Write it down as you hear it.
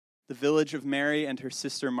the village of Mary and her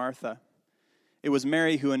sister Martha. It was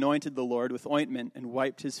Mary who anointed the Lord with ointment and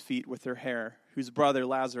wiped his feet with her hair, whose brother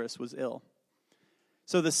Lazarus was ill.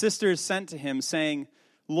 So the sisters sent to him, saying,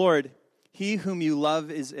 "Lord, he whom you love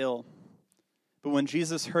is ill." But when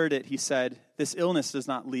Jesus heard it, he said, "This illness does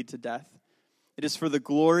not lead to death. It is for the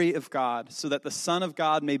glory of God, so that the Son of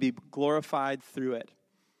God may be glorified through it."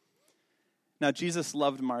 Now Jesus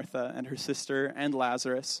loved Martha and her sister and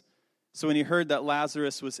Lazarus. So when he heard that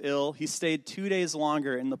Lazarus was ill, he stayed 2 days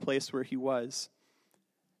longer in the place where he was.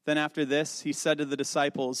 Then after this, he said to the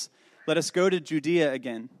disciples, "Let us go to Judea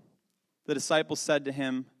again." The disciples said to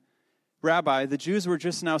him, "Rabbi, the Jews were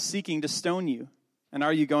just now seeking to stone you, and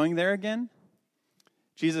are you going there again?"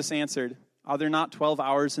 Jesus answered, "Are there not 12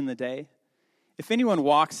 hours in the day? If anyone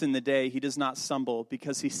walks in the day, he does not stumble,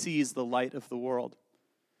 because he sees the light of the world.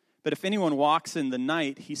 But if anyone walks in the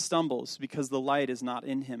night, he stumbles, because the light is not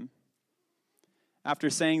in him."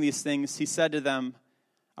 After saying these things, he said to them,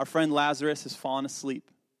 "Our friend Lazarus has fallen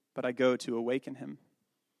asleep, but I go to awaken him."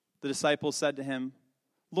 The disciples said to him,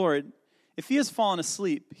 "Lord, if he has fallen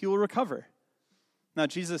asleep, he will recover." Now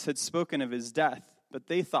Jesus had spoken of his death, but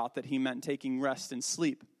they thought that he meant taking rest and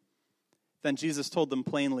sleep. Then Jesus told them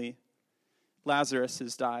plainly, "Lazarus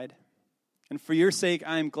has died. And for your sake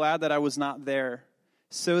I am glad that I was not there,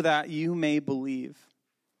 so that you may believe.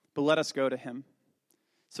 But let us go to him."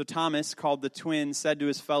 So Thomas, called the twin, said to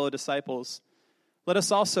his fellow disciples, "Let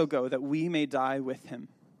us also go, that we may die with him."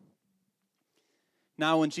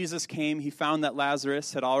 Now when Jesus came, he found that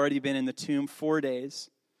Lazarus had already been in the tomb 4 days.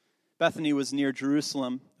 Bethany was near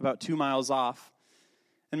Jerusalem, about 2 miles off.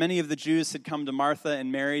 And many of the Jews had come to Martha and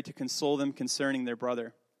Mary to console them concerning their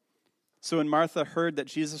brother. So when Martha heard that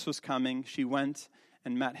Jesus was coming, she went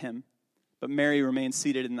and met him. But Mary remained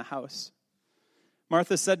seated in the house.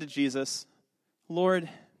 Martha said to Jesus, "Lord,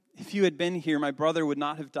 if you had been here, my brother would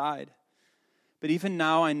not have died. But even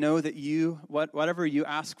now I know that whatever you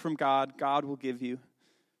ask from God, God will give you."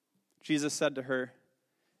 Jesus said to her,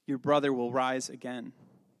 "Your brother will rise again."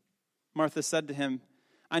 Martha said to him,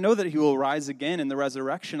 "I know that he will rise again in the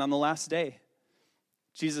resurrection on the last day."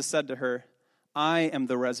 Jesus said to her, "I am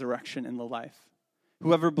the resurrection and the life.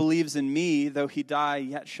 Whoever believes in me, though he die,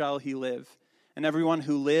 yet shall he live. And everyone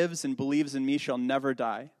who lives and believes in me shall never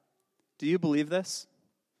die. Do you believe this?"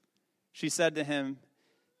 She said to him,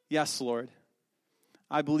 "Yes, Lord.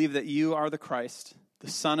 I believe that you are the Christ, the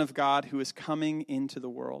Son of God, who is coming into the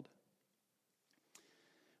world."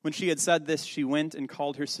 When she had said this, she went and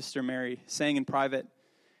called her sister Mary, saying in private,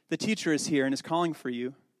 "The teacher is here and is calling for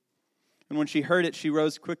you." And when she heard it, she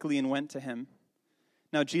rose quickly and went to him.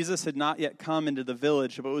 Now Jesus had not yet come into the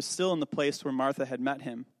village, but was still in the place where Martha had met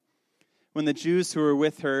him. When the Jews who were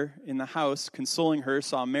with her in the house, consoling her,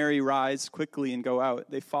 saw Mary rise quickly and go out,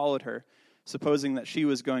 they followed her, supposing that she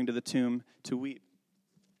was going to the tomb to weep.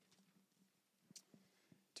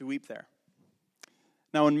 There.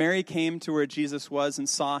 Now when Mary came to where Jesus was and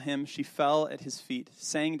saw him, she fell at his feet,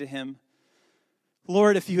 saying to him,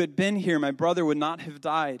 "Lord, if you had been here, my brother would not have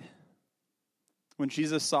died." When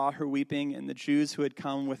Jesus saw her weeping, and the Jews who had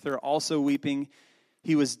come with her also weeping,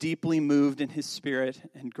 he was deeply moved in his spirit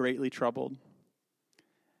and greatly troubled.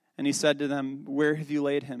 And he said to them, "Where have you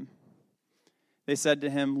laid him?" They said to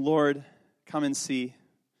him, "Lord, come and see."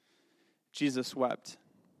 Jesus wept.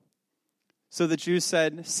 So the Jews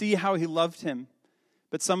said, "See how he loved him."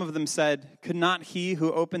 But some of them said, "Could not he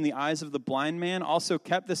who opened the eyes of the blind man also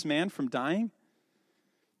kept this man from dying?"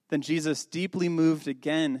 Then Jesus, deeply moved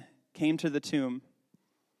again, came to the tomb.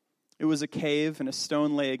 It was a cave, and a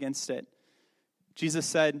stone lay against it. Jesus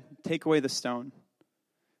said, "Take away the stone."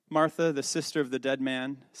 Martha, the sister of the dead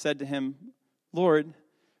man, said to him, "Lord,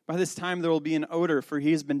 by this time there will be an odor, for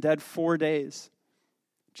he has been dead 4 days."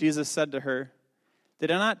 Jesus said to her,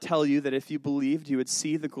 "Did I not tell you that if you believed, you would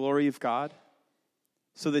see the glory of God?"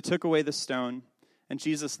 So they took away the stone, and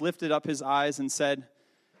Jesus lifted up his eyes and said,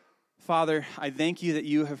 "Father, I thank you that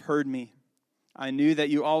you have heard me. I knew that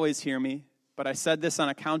you always hear me, but I said this on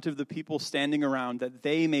account of the people standing around, that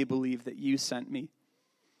they may believe that you sent me."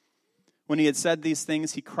 When he had said these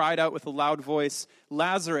things, he cried out with a loud voice,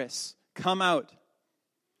 "Lazarus, come out."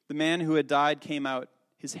 The man who had died came out,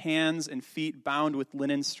 his hands and feet bound with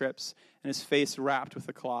linen strips, and his face wrapped with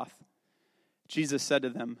a cloth. Jesus said to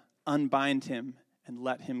them, "Unbind him and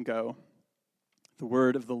let him go." The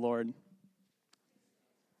word of the Lord.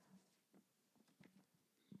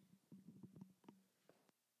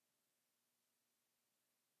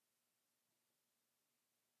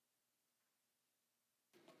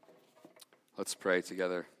 Let's pray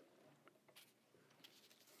together.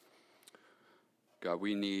 God,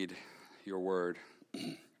 we need your word.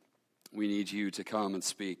 We need you to come and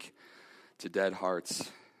speak to dead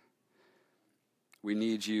hearts. We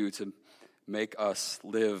need you to make us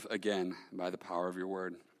live again by the power of your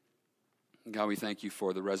word. God, we thank you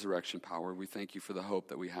for the resurrection power. We thank you for the hope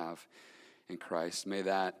that we have in Christ. May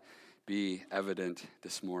that be evident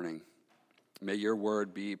this morning. May your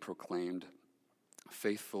word be proclaimed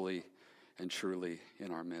faithfully and truly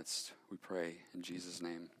in our midst. We pray in Jesus'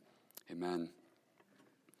 name. Amen.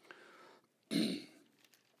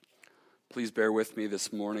 Please bear with me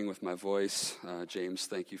this morning with my voice. James,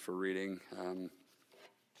 thank you for reading.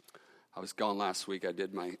 I was gone last week. I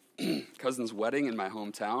did my cousin's wedding in my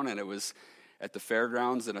hometown, and it was at the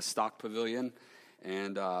fairgrounds in a stock pavilion,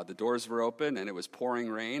 and the doors were open, and it was pouring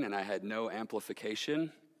rain, and I had no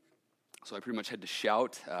amplification, so I pretty much had to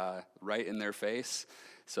shout right in their face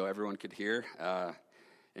so everyone could hear.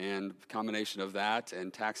 And combination of that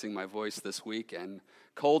and taxing my voice this week and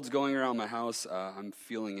colds going around my house, I'm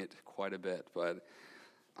feeling it quite a bit, but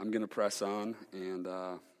I'm going to press on, and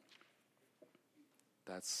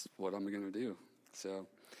that's what I'm going to do. So,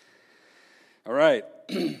 all right.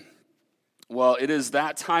 Well, it is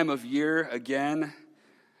that time of year again.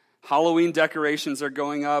 Halloween decorations are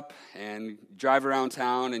going up, and you drive around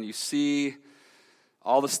town and you see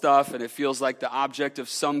all the stuff, and it feels like the object of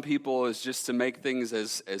some people is just to make things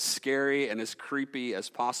as scary and as creepy as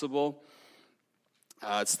possible.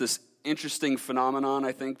 It's this interesting phenomenon,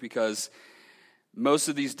 I think, because most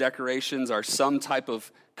of these decorations are some type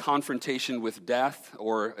of confrontation with death,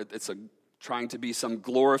 or it's trying to be some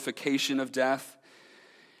glorification of death.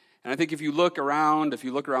 And I think if you look around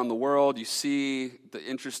the world, you see the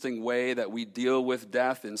interesting way that we deal with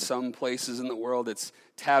death. In some places in the world, it's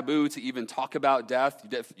taboo to even talk about death.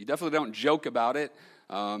 You definitely don't joke about it,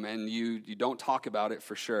 and you don't talk about it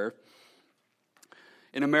for sure.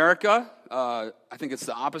 In America, I think it's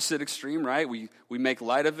the opposite extreme, right? We make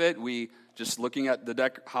light of it. We just looking at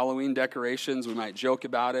the Halloween decorations, we might joke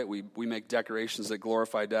about it. We make decorations that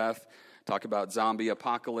glorify death. Talk about zombie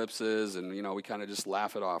apocalypses, and, we kind of just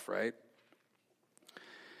laugh it off, right?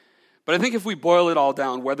 But I think if we boil it all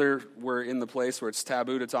down, whether we're in the place where it's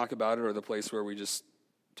taboo to talk about it or the place where we just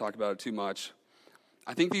talk about it too much,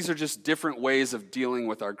 I think these are just different ways of dealing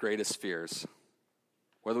with our greatest fears.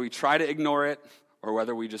 Whether we try to ignore it or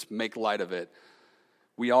whether we just make light of it,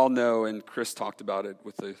 we all know, and Chris talked about it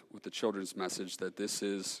with the children's message, that this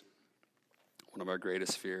is one of our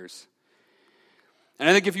greatest fears. And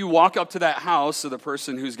I think if you walk up to that house of the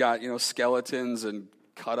person who's got, skeletons and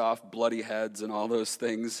cut off bloody heads and all those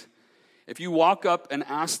things, if you walk up and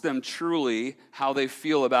ask them truly how they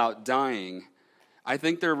feel about dying, I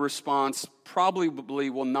think their response probably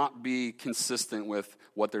will not be consistent with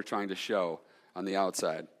what they're trying to show on the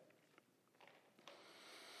outside.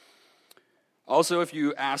 Also, if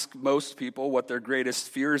you ask most people what their greatest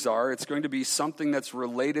fears are, it's going to be something that's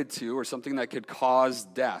related to or something that could cause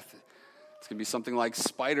death. It's going to be something like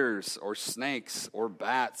spiders or snakes or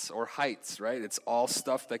bats or heights, right? It's all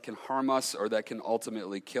stuff that can harm us or that can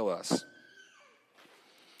ultimately kill us.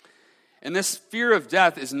 And this fear of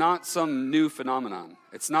death is not some new phenomenon.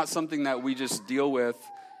 It's not something that we just deal with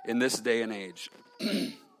in this day and age.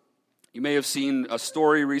 You may have seen a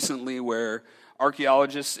story recently where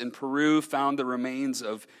archaeologists in Peru found the remains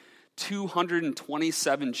of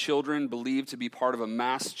 227 children believed to be part of a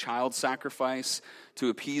mass child sacrifice to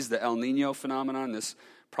appease the El Nino phenomenon. This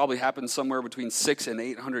probably happened somewhere between 600 and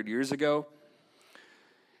 800 years ago.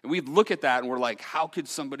 And we look at that and we're like, how could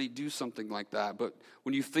somebody do something like that? But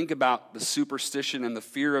when you think about the superstition and the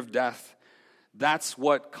fear of death, that's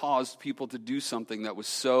what caused people to do something that was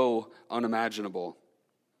so unimaginable.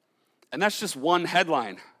 And that's just one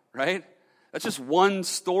headline, right? That's just one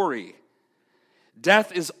story.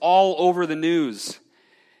 Death is all over the news,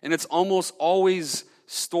 and it's almost always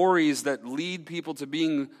stories that lead people to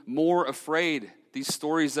being more afraid, these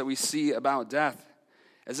stories that we see about death,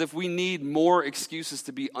 as if we need more excuses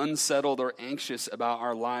to be unsettled or anxious about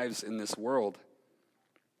our lives in this world.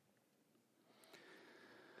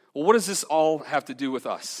 Well, what does this all have to do with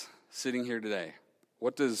us sitting here today?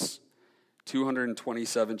 What does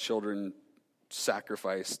 227 children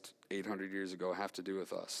sacrificed 800 years ago have to do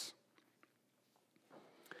with us?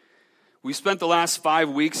 We spent the last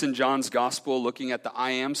 5 weeks in John's gospel looking at the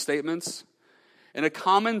I am statements. And a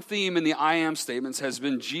common theme in the I am statements has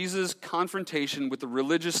been Jesus' confrontation with the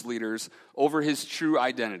religious leaders over his true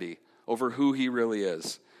identity, over who he really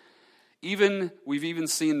is. We've even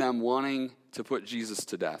seen them wanting to put Jesus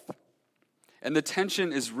to death. And the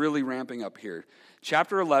tension is really ramping up here.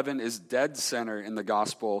 Chapter 11 is dead center in the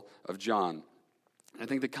Gospel of John. I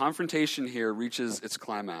think the confrontation here reaches its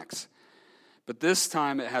climax. But this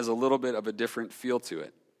time it has a little bit of a different feel to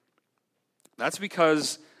it. That's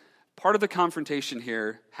because part of the confrontation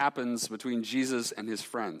here happens between Jesus and his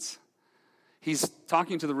friends. He's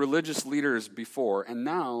talking to the religious leaders before, and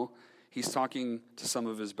now he's talking to some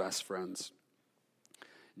of his best friends.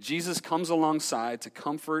 Jesus comes alongside to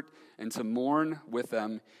comfort and to mourn with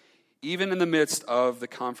them, even in the midst of the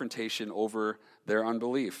confrontation over their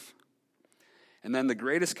unbelief. And then the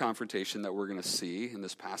greatest confrontation that we're going to see in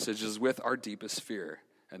this passage is with our deepest fear,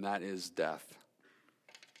 and that is death.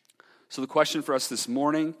 So the question for us this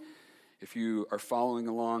morning, if you are following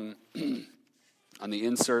along on the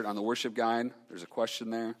insert on the worship guide, there's a question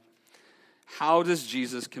there. How does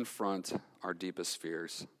Jesus confront our deepest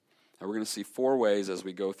fears? And we're going to see 4 ways as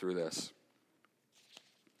we go through this.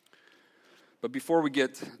 But before we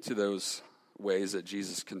get to those ways that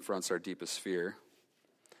Jesus confronts our deepest fear,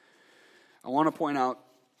 I want to point out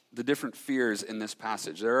the different fears in this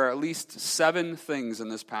passage. There are at least 7 things in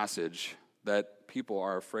this passage that people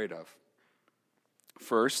are afraid of.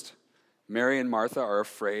 First, Mary and Martha are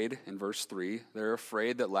afraid, in verse 3, they're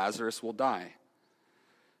afraid that Lazarus will die.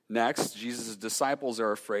 Next, Jesus' disciples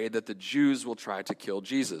are afraid that the Jews will try to kill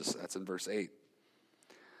Jesus. That's in verse 8.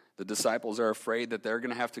 The disciples are afraid that they're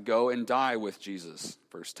going to have to go and die with Jesus.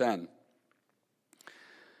 Verse 10.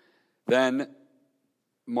 Then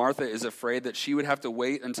Martha is afraid that she would have to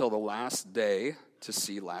wait until the last day to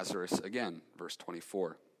see Lazarus again. Verse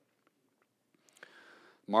 24.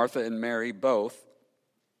 Martha and Mary both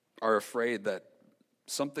are afraid that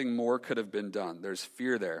something more could have been done. There's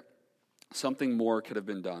fear there. Something more could have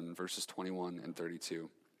been done, verses 21 and 32.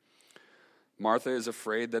 Martha is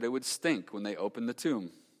afraid that it would stink when they open the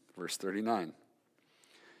tomb, verse 39.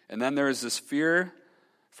 And then there is this fear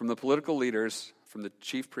from the political leaders, from the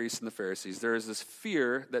chief priests and the Pharisees. There is this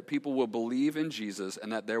fear that people will believe in Jesus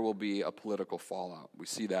and that there will be a political fallout. We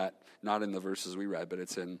see that not in the verses we read, but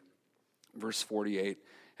it's in verse 48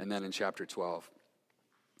 and then in chapter 12.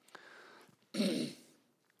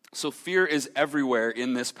 So fear is everywhere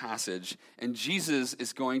in this passage, and Jesus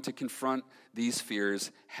is going to confront these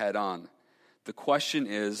fears head on. The question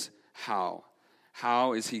is, how?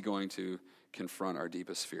 How is he going to confront our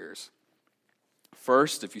deepest fears?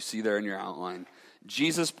 First, if you see there in your outline,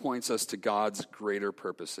 Jesus points us to God's greater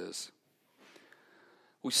purposes.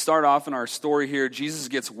 We start off in our story here. Jesus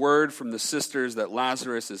gets word from the sisters that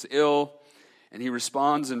Lazarus is ill, and he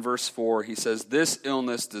responds in verse 4. He says, "This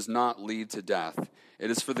illness does not lead to death. It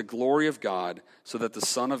is for the glory of God, so that the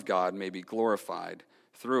Son of God may be glorified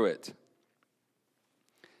through it."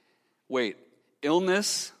 Wait,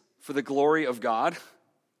 illness for the glory of God?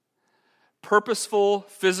 Purposeful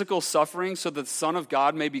physical suffering so that the Son of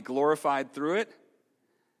God may be glorified through it?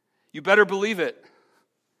 You better believe it.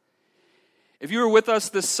 If you were with us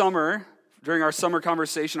this summer, during our summer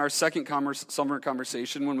conversation, our second summer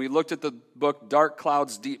conversation, when we looked at the book Dark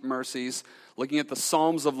Clouds, Deep Mercies, looking at the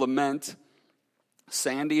Psalms of Lament,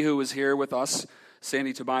 Sandy, who was here with us,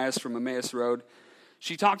 Sandy Tobias from Emmaus Road,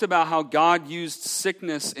 she talked about how God used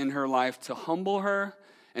sickness in her life to humble her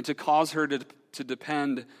and to cause her to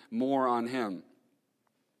depend more on him.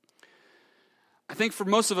 I think for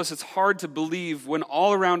most of us, it's hard to believe when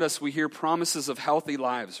all around us we hear promises of healthy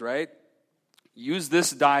lives, right? Use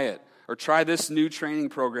this diet, or try this new training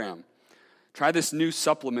program. Try this new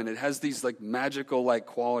supplement. It has these magical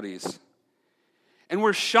qualities. And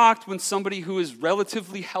we're shocked when somebody who is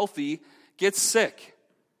relatively healthy gets sick.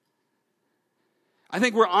 I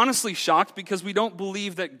think we're honestly shocked because we don't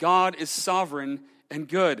believe that God is sovereign and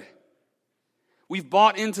good. We've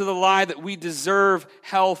bought into the lie that we deserve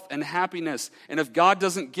health and happiness, and if God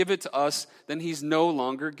doesn't give it to us, then he's no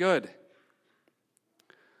longer good.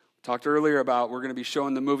 We talked earlier about we're going to be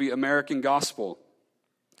showing the movie American Gospel.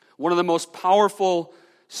 One of the most powerful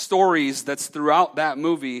stories that's throughout that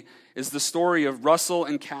movie is the story of Russell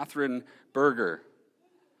and Catherine Berger.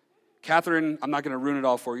 Catherine, I'm not going to ruin it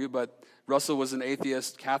all for you, but Russell was an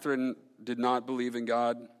atheist. Catherine did not believe in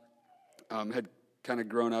God, had kind of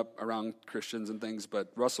grown up around Christians and things,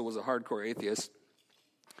 but Russell was a hardcore atheist.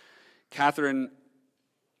 Catherine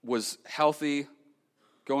was healthy,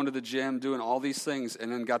 going to the gym, doing all these things,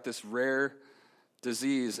 and then got this rare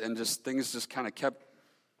disease, and things just kind of kept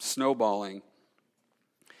snowballing.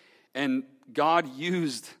 And God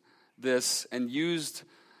used this and used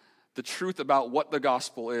the truth about what the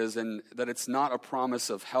gospel is and that it's not a promise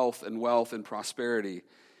of health and wealth and prosperity.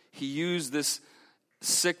 He used this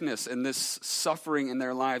sickness and this suffering in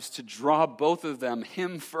their lives to draw both of them,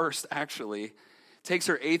 him first actually, takes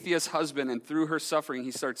her atheist husband, and through her suffering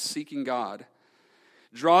he starts seeking God,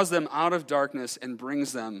 draws them out of darkness and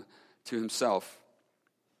brings them to himself.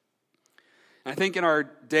 And I think in our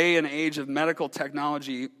day and age of medical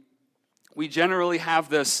technology, we generally have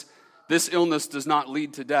this this illness does not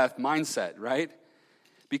lead to death mindset, right?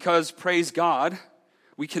 Because, praise God,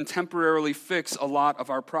 we can temporarily fix a lot of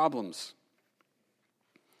our problems.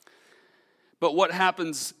 But what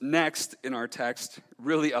happens next in our text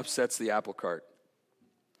really upsets the apple cart.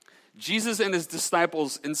 Jesus and his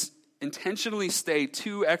disciples intentionally stay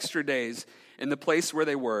 2 extra days in the place where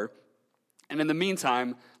they were, and in the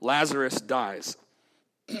meantime, Lazarus dies.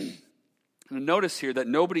 And notice here that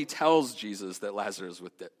nobody tells Jesus that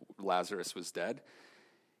Lazarus was dead.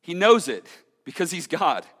 He knows it because he's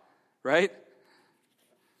God, right?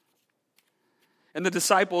 And the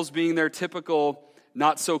disciples, being their typical,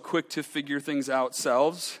 not so quick to figure things out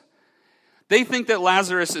selves, they think that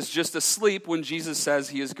Lazarus is just asleep when Jesus says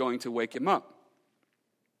he is going to wake him up.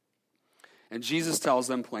 And Jesus tells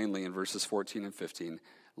them plainly in verses 14 and 15,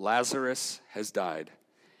 Lazarus has died.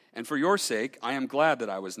 And for your sake, I am glad that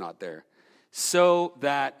I was not there, so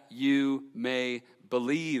that you may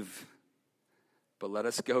believe. But let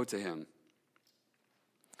us go to him.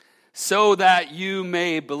 So that you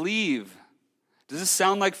may believe. Does this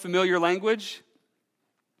sound like familiar language?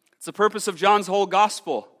 It's the purpose of John's whole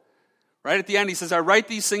gospel. Right at the end, he says, I write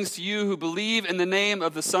these things to you who believe in the name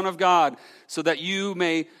of the Son of God, so that you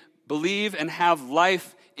may believe and have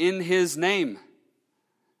life in his name.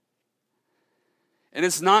 And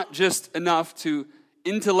it's not just enough to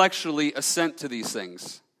intellectually assent to these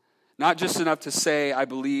things. Not just enough to say, I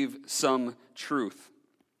believe some truth.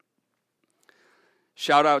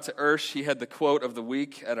 Shout out to Ursh. He had the quote of the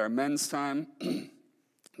week at our men's time.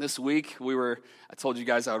 This week, I told you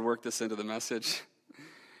guys I would work this into the message.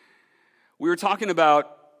 We were talking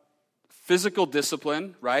about physical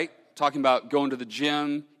discipline, right? Talking about going to the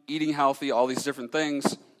gym, eating healthy, all these different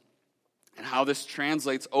things, and how this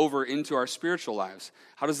translates over into our spiritual lives.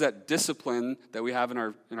 How does that discipline that we have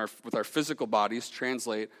with our physical bodies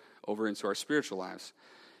translate over into our spiritual lives?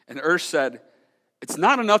 And Ursh said, it's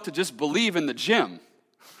not enough to just believe in the gym,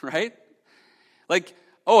 right? Like,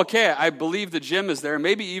 oh, okay, I believe the gym is there.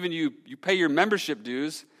 Maybe even you pay your membership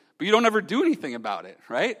dues, but you don't ever do anything about it,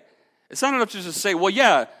 right? It's not enough to just say, well,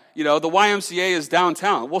 yeah, the YMCA is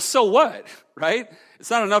downtown. Well, so what, right? It's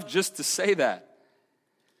not enough just to say that.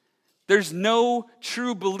 There's no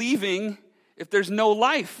true believing if there's no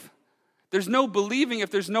life. There's no believing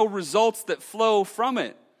if there's no results that flow from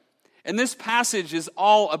it. And this passage is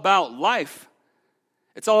all about life.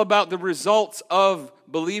 It's all about the results of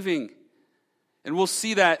believing. And we'll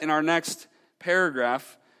see that in our next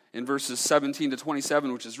paragraph in verses 17 to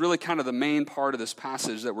 27, which is really kind of the main part of this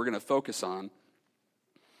passage that we're going to focus on.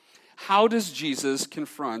 How does Jesus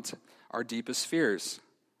confront our deepest fears?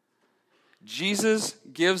 Jesus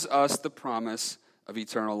gives us the promise of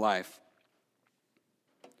eternal life.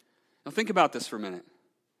 Now think about this for a minute.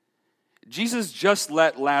 Jesus just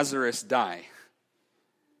let Lazarus die.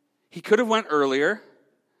 He could have went earlier.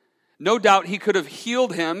 No doubt he could have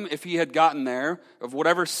healed him if he had gotten there of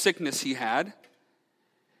whatever sickness he had.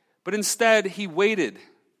 But instead, he waited.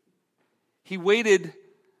 He waited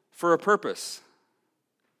for a purpose.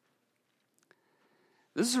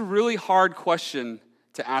 This is a really hard question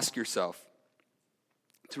to ask yourself.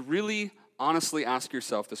 To really honestly ask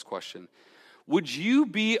yourself this question. Would you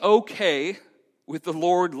be okay with the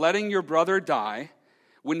Lord letting your brother die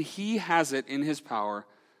when he has it in his power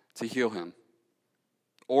to heal him?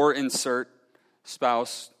 Or insert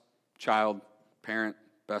spouse, child, parent,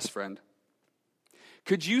 best friend.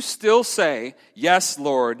 Could you still say, yes,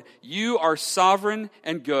 Lord, you are sovereign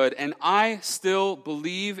and good, and I still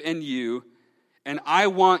believe in you, and I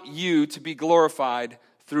want you to be glorified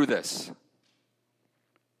through this?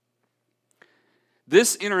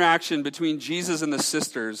 This interaction between Jesus and the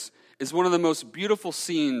sisters is one of the most beautiful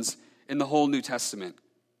scenes in the whole New Testament.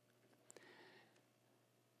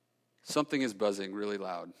 Something is buzzing really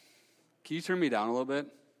loud. Can you turn me down a little bit?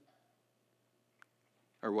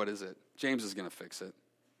 Or what is it? James is going to fix it.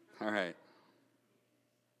 All right.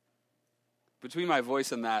 Between my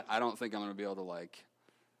voice and that, I don't think I'm going to be able to,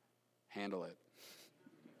 handle it.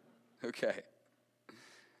 Okay.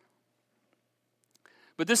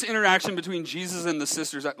 But this interaction between Jesus and the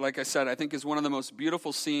sisters, like I said, I think is one of the most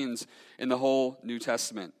beautiful scenes in the whole New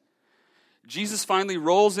Testament. Jesus finally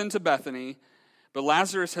rolls into Bethany, but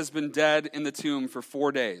Lazarus has been dead in the tomb for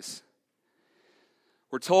 4 days.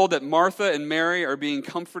 We're told that Martha and Mary are being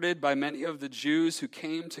comforted by many of the Jews who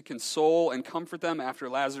came to console and comfort them after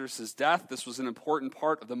Lazarus' death. This was an important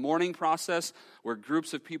part of the mourning process where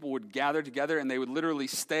groups of people would gather together and they would literally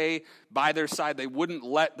stay by their side. They wouldn't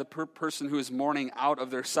let the person who is mourning out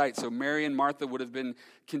of their sight. So Mary and Martha would have been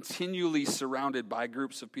continually surrounded by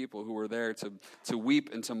groups of people who were there to weep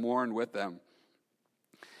and to mourn with them.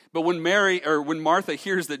 But when Martha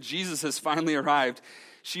hears that Jesus has finally arrived,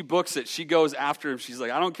 she books it. She goes after him. She's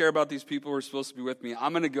like, I don't care about these people who are supposed to be with me.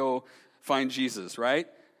 I'm going to go find Jesus, right?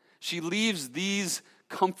 She leaves these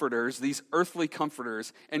comforters, these earthly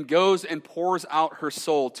comforters, and goes and pours out her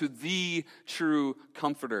soul to the true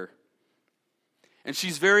comforter. And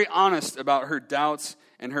she's very honest about her doubts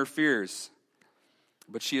and her fears,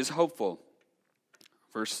 but she is hopeful.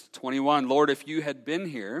 Verse 21, Lord, if you had been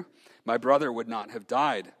here, my brother would not have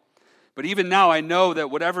died. But even now I know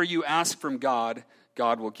that whatever you ask from God,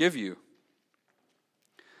 God will give you.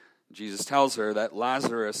 Jesus tells her that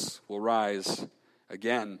Lazarus will rise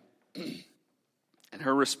again. And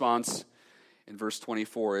her response in verse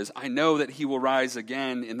 24 is, I know that he will rise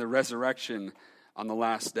again in the resurrection on the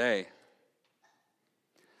last day.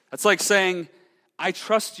 That's like saying, I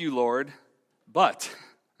trust you, Lord, but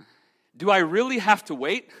do I really have to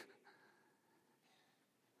wait?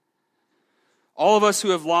 All of us who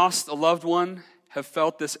have lost a loved one have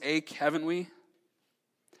felt this ache, haven't we?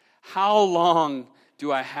 How long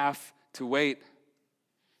do I have to wait?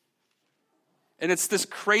 And it's this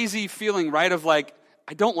crazy feeling, right, of like,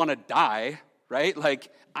 I don't want to die, right?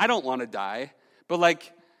 Like, I don't want to die, but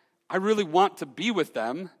like, I really want to be with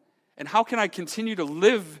them. And how can I continue to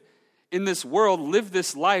live in this world, live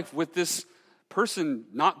this life with this person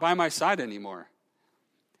not by my side anymore?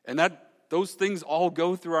 And those things all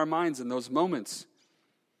go through our minds in those moments.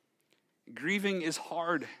 Grieving is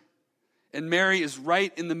hard, and Mary is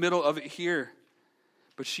right in the middle of it here,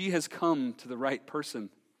 but she has come to the right person.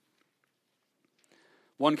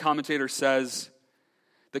 One commentator says,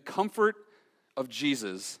 the comfort of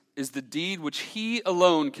Jesus is the deed which he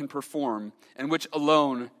alone can perform and which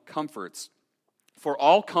alone comforts. For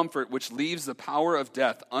all comfort which leaves the power of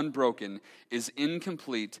death unbroken is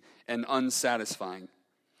incomplete and unsatisfying.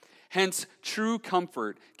 Hence, true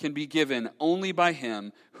comfort can be given only by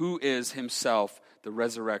him who is himself the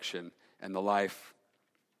resurrection and the life.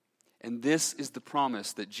 And this is the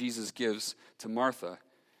promise that Jesus gives to Martha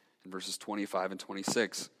in verses 25 and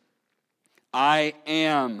 26. I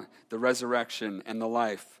am the resurrection and the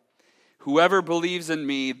life. Whoever believes in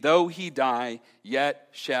me, though he die, yet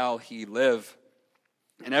shall he live.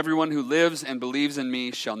 And everyone who lives and believes in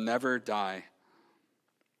me shall never die.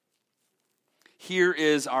 Here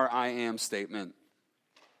is our I am statement.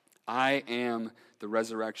 I am the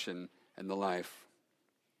resurrection and the life.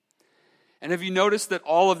 And have you noticed that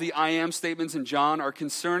all of the I am statements in John are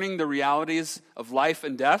concerning the realities of life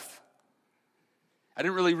and death? I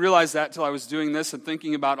didn't really realize that until I was doing this and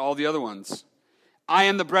thinking about all the other ones. I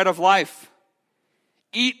am the bread of life.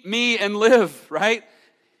 Eat me and live, right?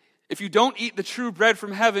 If you don't eat the true bread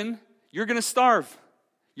from heaven, you're going to starve.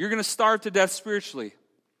 You're going to starve to death spiritually.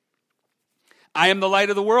 I am the light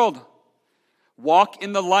of the world. Walk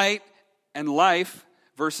in the light and life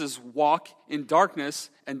versus walk in darkness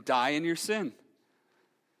and die in your sin.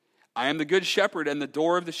 I am the good shepherd and the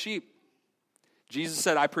door of the sheep. Jesus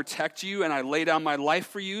said, I protect you and I lay down my life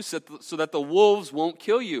for you so that the wolves won't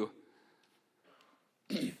kill you.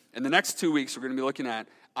 In the next 2 weeks, we're going to be looking at,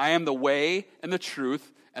 I am the way and the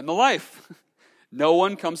truth and the life. No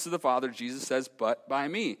one comes to the Father, Jesus says, but by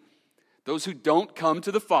me. Those who don't come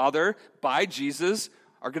to the Father by Jesus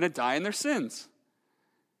are going to die in their sins.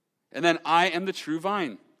 And then I am the true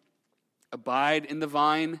vine. Abide in the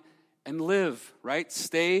vine and live, right?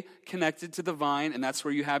 Stay connected to the vine, and that's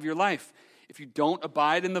where you have your life. If you don't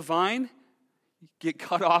abide in the vine, you get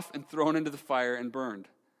cut off and thrown into the fire and burned.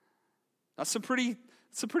 That's some pretty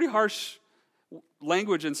harsh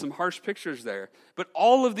language and some harsh pictures there. But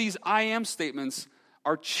all of these I am statements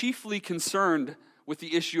are chiefly concerned with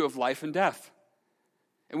the issue of life and death.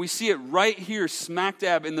 And we see it right here, smack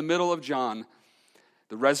dab in the middle of John,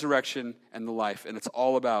 the resurrection and the life. And it's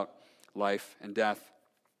all about life and death.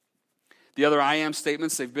 The other I am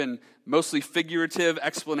statements, they've been mostly figurative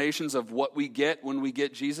explanations of what we get when we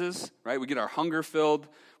get Jesus, right? We get our hunger filled.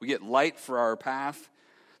 We get light for our path.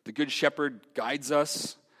 The good shepherd guides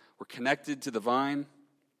us. We're connected to the vine.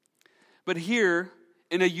 But here,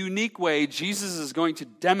 in a unique way, Jesus is going to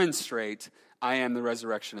demonstrate, I am the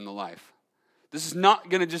resurrection and the life. This is not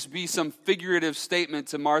going to just be some figurative statement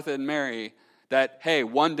to Martha and Mary that, hey,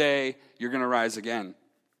 one day you're going to rise again.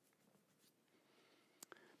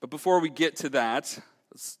 But before we get to that,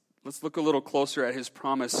 let's look a little closer at his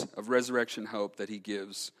promise of resurrection hope that he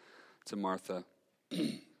gives to Martha.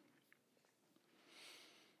 He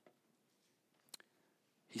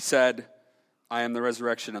said, I am the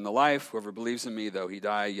resurrection and the life. Whoever believes in me, though he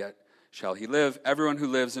die, yet shall he live. Everyone who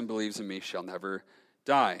lives and believes in me shall never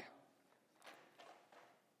die.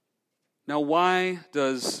 Now, why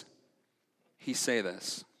does he say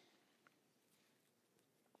this?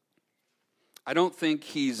 I don't think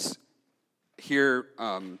he's here,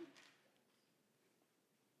 I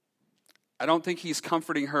don't think he's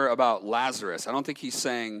comforting her about Lazarus. I don't think he's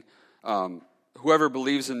saying, whoever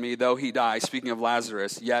believes in me, though he die, speaking of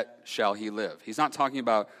Lazarus, yet shall he live. He's not talking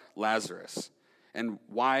about Lazarus. And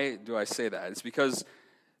why do I say that? It's because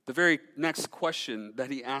the very next question that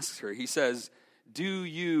he asks her, he says, do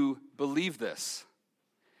you believe this?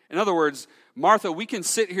 In other words, Martha, we can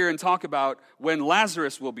sit here and talk about when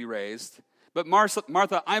Lazarus will be raised, but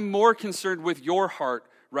Martha, I'm more concerned with your heart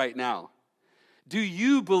right now. Do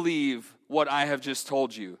you believe what I have just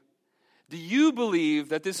told you? Do you believe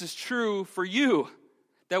that this is true for you?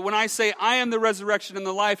 That when I say I am the resurrection and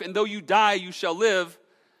the life, and though you die, you shall live,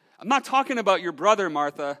 I'm not talking about your brother,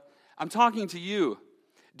 Martha. I'm talking to you.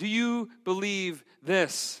 Do you believe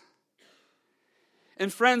this?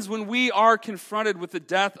 And friends, when we are confronted with the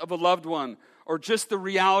death of a loved one, or just the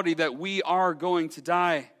reality that we are going to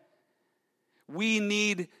die, we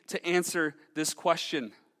need to answer this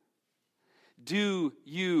question. Do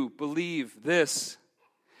you believe this?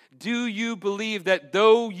 Do you believe that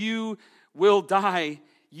though you will die,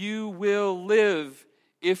 you will live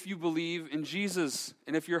if you believe in Jesus,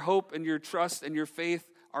 and if your hope and your trust and your faith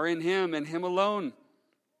are in Him and Him alone?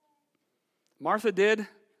 Martha did.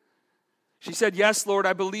 She said, yes, Lord,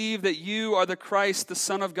 I believe that you are the Christ, the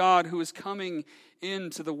Son of God, who is coming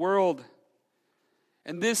into the world.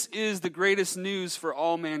 And this is the greatest news for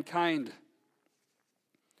all mankind.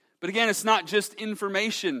 But again, it's not just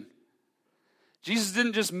information. Jesus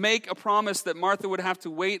didn't just make a promise that Martha would have to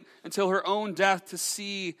wait until her own death to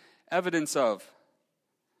see evidence of.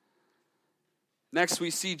 Next, we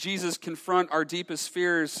see Jesus confront our deepest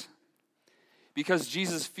fears because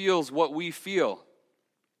Jesus feels what we feel.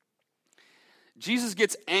 Jesus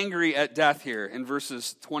gets angry at death here in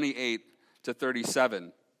verses 28 to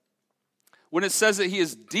 37. When it says that he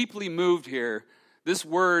is deeply moved here, this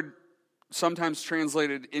word, sometimes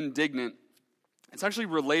translated indignant, it's actually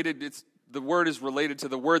related, the word is related to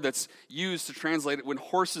the word that's used to translate it when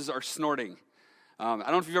horses are snorting. I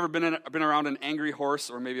don't know if you've ever been around an angry horse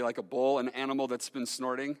or maybe like a bull, an animal that's been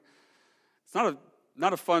snorting. It's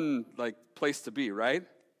not a fun place to be, right?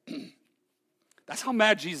 That's how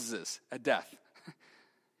mad Jesus is at death.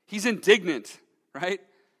 He's indignant, right?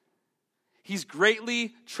 He's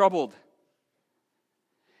greatly troubled.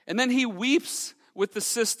 And then he weeps with the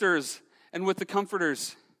sisters and with the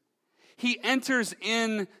comforters. He enters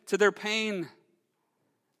into their pain.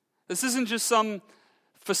 This isn't just some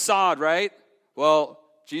facade, right? Well,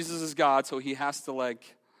 Jesus is God, so he has to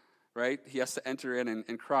right? He has to enter in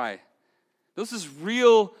and cry. This is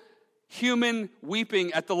real human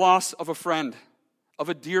weeping at the loss of a friend, of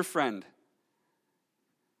a dear friend.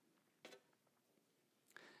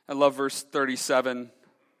 I love verse 37. I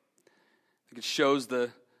think it shows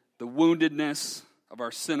the woundedness of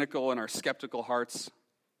our cynical and our skeptical hearts.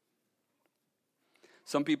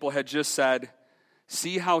 Some people had just said,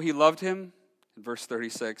 see how he loved him, in verse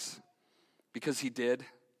 36, because he did.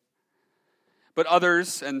 But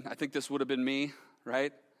others, and I think this would have been me,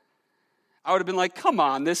 right? I would have been like, come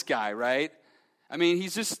on, this guy, right? I mean, he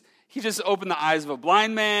just opened the eyes of a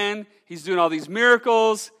blind man. He's doing all these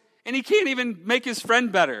miracles, and he can't even make his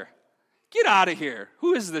friend better. Get out of here.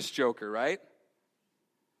 Who is this joker, right?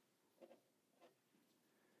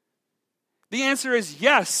 The answer is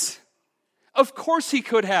yes. Of course he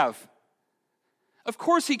could have. Of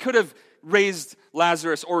course he could have raised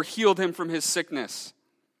Lazarus or healed him from his sickness.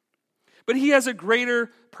 But he has a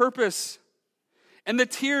greater purpose. And the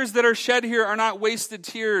tears that are shed here are not wasted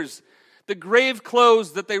tears. The grave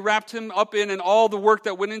clothes that they wrapped him up in and all the work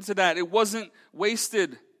that went into that, it wasn't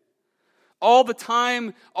wasted. All the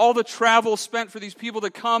time, all the travel spent for these people to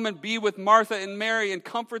come and be with Martha and Mary and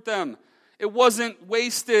comfort them, it wasn't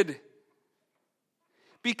wasted.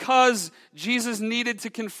 Because Jesus needed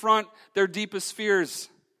to confront their deepest fears.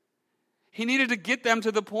 He needed to get them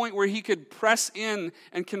to the point where he could press in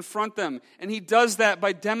and confront them. And he does that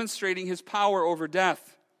by demonstrating his power over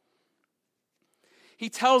death. He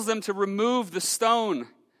tells them to remove the stone.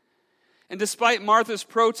 And despite Martha's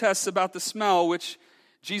protests about the smell, which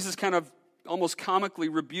Jesus kind of almost comically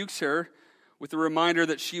rebukes her with the reminder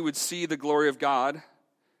that she would see the glory of God.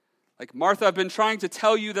 Like, Martha, I've been trying to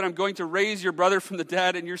tell you that I'm going to raise your brother from the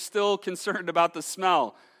dead, and you're still concerned about the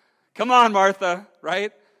smell. Come on, Martha,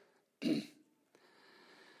 right?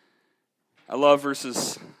 I love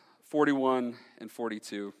verses 41 and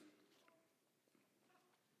 42.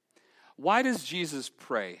 Why does Jesus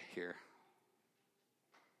pray here?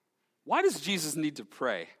 Why does Jesus need to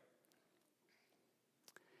pray?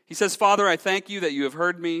 He says, Father, I thank you that you have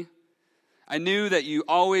heard me. I knew that you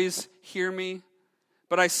always hear me,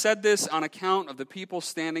 but I said this on account of the people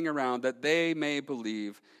standing around, that they may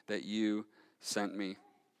believe that you sent me.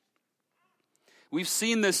 We've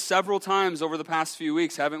seen this several times over the past few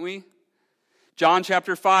weeks, haven't we? John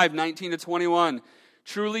chapter 5, 19 to 21.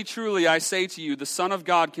 Truly, truly, I say to you, the Son of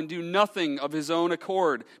God can do nothing of his own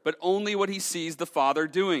accord, but only what he sees the Father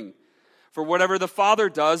doing. For whatever the Father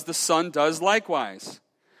does, the Son does likewise.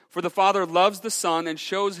 For the Father loves the Son and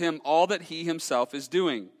shows him all that he himself is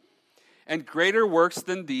doing. And greater works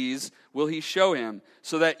than these will he show him,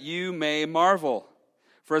 so that you may marvel.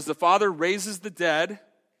 For as the Father raises the dead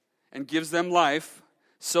and gives them life,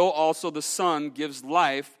 so also the Son gives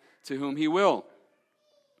life to whom he will.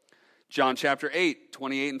 John chapter 8,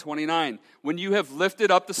 28 and 29. When you have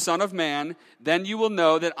lifted up the Son of Man, then you will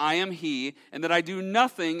know that I am he, and that I do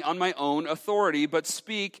nothing on my own authority, but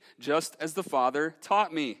speak just as the Father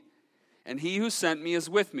taught me. And he who sent me is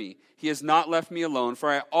with me. He has not left me alone, for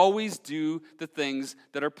I always do the things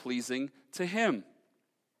that are pleasing to him.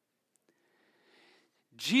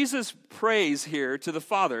 Jesus prays here to the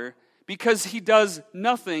Father because he does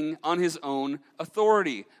nothing on his own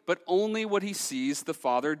authority, but only what he sees the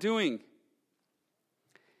Father doing.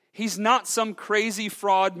 He's not some crazy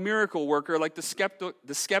fraud miracle worker like the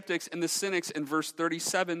skeptics and the cynics in verse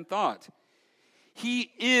 37 thought.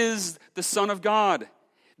 He is the Son of God,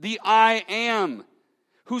 the I Am,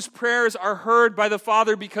 whose prayers are heard by the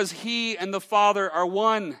Father because he and the Father are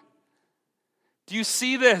one. Do you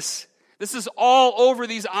see this? This is all over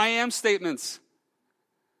these I Am statements.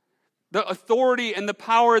 The authority and the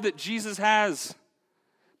power that Jesus has,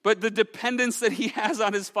 but the dependence that he has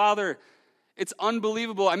on his Father. It's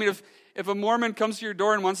unbelievable. I mean, if a Mormon comes to your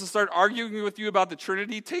door and wants to start arguing with you about the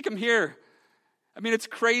Trinity, take him here. I mean, it's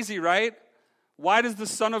crazy, right? Why does the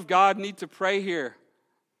Son of God need to pray here?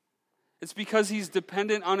 It's because he's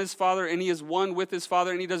dependent on his Father, and he is one with his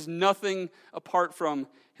Father, and he does nothing apart from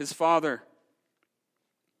his Father.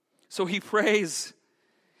 So he prays.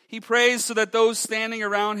 He prays so that those standing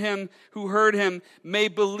around him who heard him may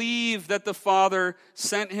believe that the Father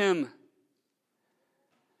sent him.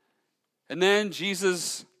 And then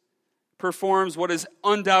Jesus performs what is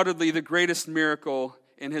undoubtedly the greatest miracle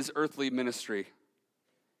in his earthly ministry.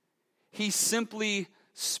 He simply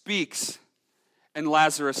speaks, and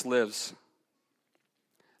Lazarus lives.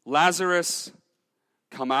 Lazarus,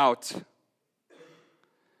 come out.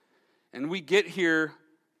 And we get here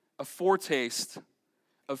a foretaste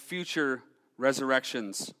of future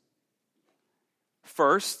resurrections.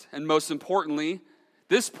 First, and most importantly,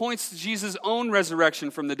 this points to Jesus' own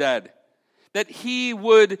resurrection from the dead, that he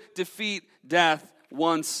would defeat death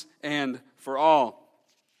once and for all.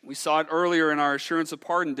 We saw it earlier in our assurance of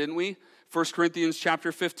pardon, didn't we? 1 Corinthians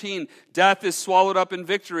chapter 15, death is swallowed up in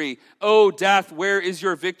victory. O death, where is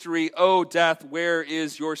your victory? O death, where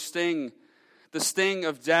is your sting? The sting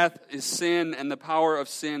of death is sin, and the power of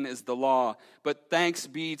sin is the law. But thanks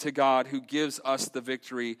be to God who gives us the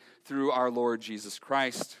victory through our Lord Jesus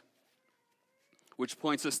Christ. Which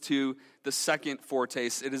points us to the second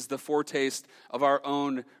foretaste. It is the foretaste of our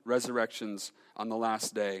own resurrections on the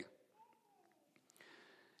last day.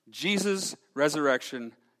 Jesus'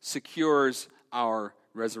 resurrection secures our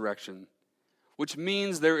resurrection, which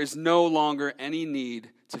means there is no longer any need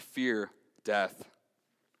to fear death.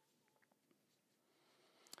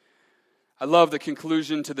 I love the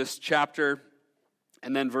conclusion to this chapter,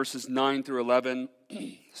 and then verses 9 through 11,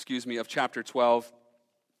 of chapter 12.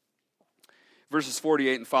 Verses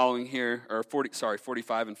 48 and following here,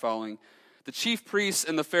 45 and following. The chief priests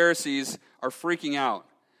and the Pharisees are freaking out.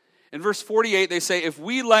 In verse 48, they say, if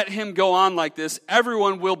we let him go on like this,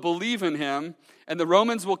 everyone will believe in him, and the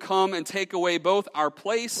Romans will come and take away both our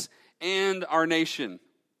place and our nation.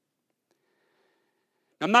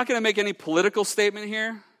 Now, I'm not going to make any political statement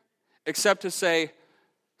here, except to say,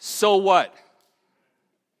 so what?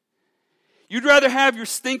 You'd rather have your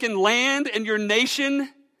stinking land and your nation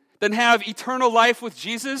than have eternal life with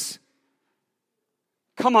Jesus?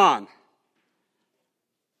 Come on.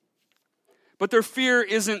 But their fear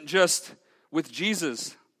isn't just with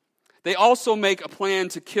Jesus. They also make a plan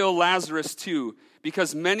to kill Lazarus too,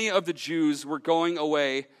 because many of the Jews were going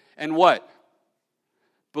away and what?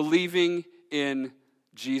 Believing in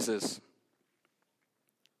Jesus.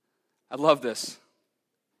 I love this.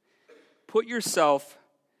 Put yourself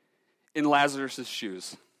in Lazarus'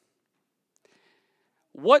 shoes.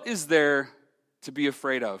 What is there to be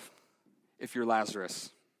afraid of if you're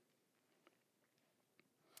Lazarus?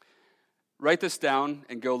 Write this down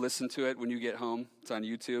and go listen to it when you get home. It's on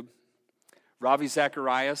YouTube. Ravi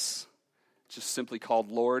Zacharias, just simply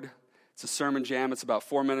called Lord. It's a sermon jam. It's about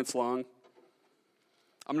 4 minutes long.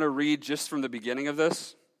 I'm going to read just from the beginning of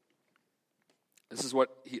this. This is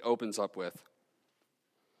what he opens up with.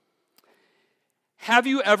 Have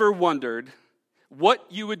you ever wondered what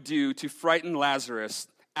you would do to frighten Lazarus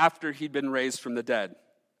after he'd been raised from the dead?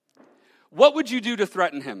 What would you do to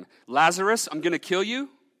threaten him? Lazarus, I'm going to kill you.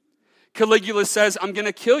 Caligula says, I'm going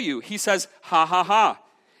to kill you. He says, ha, ha, ha.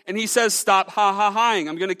 And he says, stop ha, ha, haing.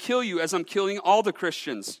 I'm going to kill you as I'm killing all the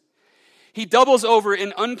Christians. He doubles over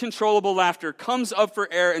in uncontrollable laughter, comes up for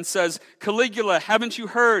air and says, Caligula, haven't you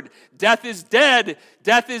heard? Death is dead.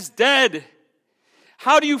 Death is dead.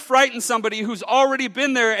 How do you frighten somebody who's already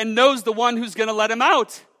been there and knows the one who's going to let him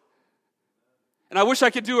out? And I wish I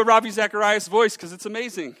could do a Ravi Zacharias voice because it's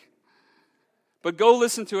amazing. But go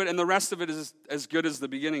listen to it, and the rest of it is as good as the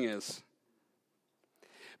beginning is.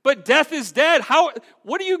 But death is dead.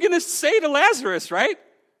 What are you going to say to Lazarus, right?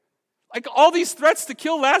 Like all these threats to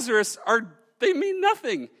kill Lazarus, they mean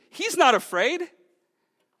nothing. He's not afraid.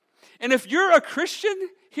 And if you're a Christian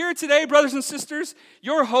here today, brothers and sisters,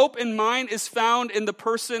 your hope and mine is found in the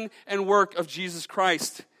person and work of Jesus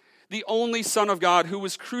Christ, the only Son of God, who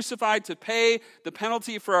was crucified to pay the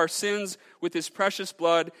penalty for our sins with his precious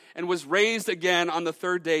blood and was raised again on the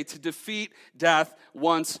third day to defeat death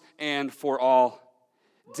once and for all.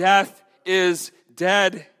 Death is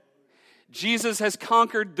dead. Jesus has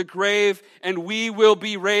conquered the grave, and we will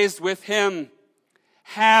be raised with him.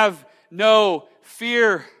 Have no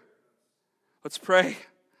fear. Let's pray.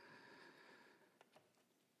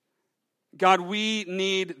 God, we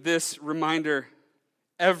need this reminder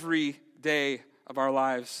every day of our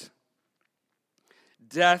lives.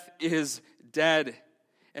 Death is dead.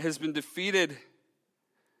 It has been defeated.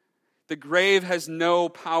 The grave has no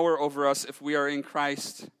power over us if we are in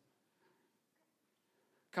Christ.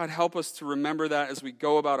 God, help us to remember that as we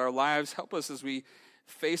go about our lives. Help us as we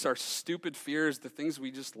face our stupid fears, the things we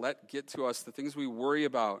just let get to us, the things we worry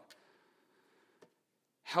about.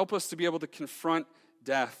 Help us to be able to confront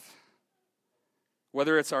death,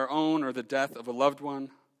 whether it's our own or the death of a loved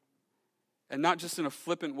one, and not just in a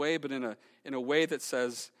flippant way, but in a way that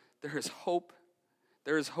says there is hope.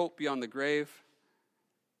 There is hope beyond the grave.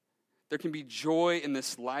 There can be joy in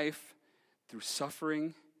this life through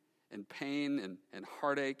suffering and pain and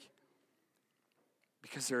heartache,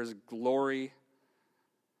 because there is glory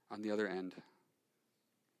on the other end.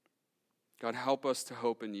 God, help us to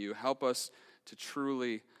hope in you. Help us to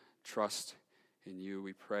truly trust in you,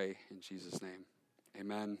 we pray in Jesus' name.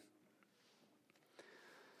 Amen.